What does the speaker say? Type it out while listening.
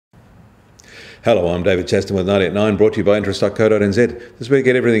Hello, I'm David Chaston with 90 at 9, brought to you by interest.co.nz. This week,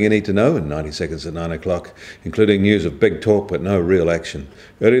 get everything you need to know in 90 seconds at 9 o'clock, including news of big talk but no real action.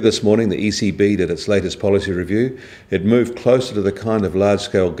 Earlier this morning, the ECB did its latest policy review. It moved closer to the kind of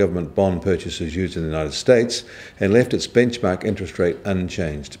large-scale government bond purchases used in the United States and left its benchmark interest rate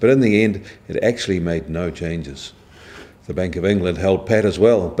unchanged. But in the end, it actually made no changes. The Bank of England held pat as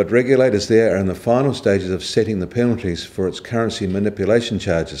well, but regulators there are in the final stages of setting the penalties for its currency manipulation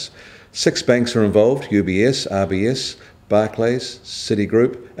charges. 6 banks are involved: UBS, RBS, Barclays,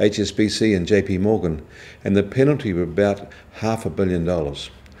 Citigroup, HSBC and JP Morgan, and the penalty of about $500 million.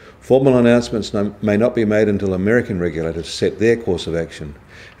 Formal announcements may not be made until American regulators set their course of action,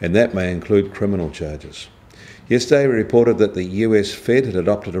 and that may include criminal charges. Yesterday we reported that the US Fed had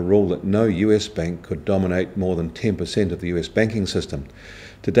adopted a rule that no US bank could dominate more than 10% of the US banking system.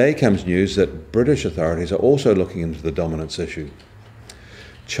 Today comes news that British authorities are also looking into the dominance issue.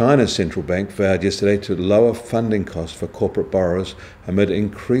 China's central bank vowed yesterday to lower funding costs for corporate borrowers amid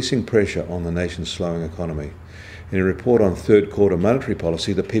increasing pressure on the nation's slowing economy. In a report on third quarter monetary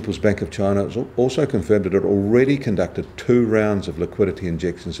policy, the People's Bank of China has also confirmed that it already conducted 2 rounds of liquidity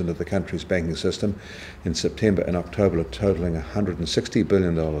injections into the country's banking system in September and October, totaling $160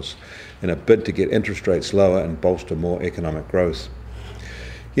 billion, in a bid to get interest rates lower and bolster more economic growth.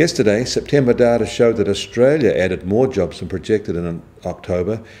 Yesterday, September data showed that Australia added more jobs than projected in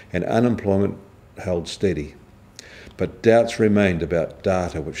October, and unemployment held steady. But doubts remained about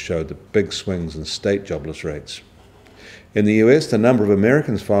data which showed the big swings in state jobless rates. In the US, the number of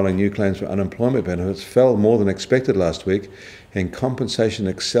Americans filing new claims for unemployment benefits fell more than expected last week, and compensation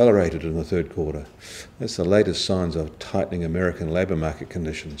accelerated in the third quarter. That's the latest signs of tightening American labour market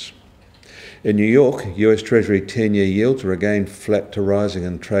conditions. In New York, US Treasury 10-year yields were again flat to rising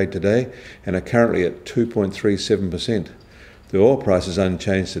in trade today and are currently at 2.37%. The oil price is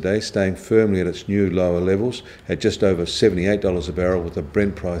unchanged today, staying firmly at its new lower levels at just over $78 a barrel, with the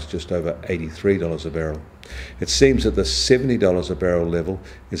Brent price just over $83 a barrel. It seems that the $70 a barrel level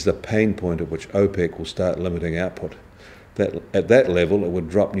is the pain point at which OPEC will start limiting output. At that level, it would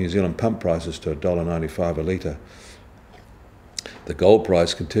drop New Zealand pump prices to $1.95 a litre. The gold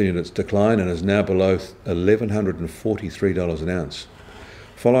price continued its decline and is now below $1,143 an ounce.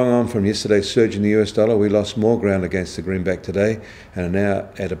 Following on from yesterday's surge in the US dollar, we lost more ground against the greenback today and are now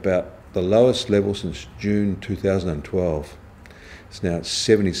at about the lowest level since June 2012. It's now at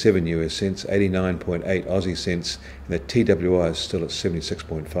 77 US cents, 89.8 Aussie cents, and the TWI is still at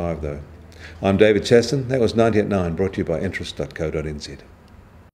 76.5 though. I'm David Chaston. That was 90 at 9, brought to you by interest.co.nz.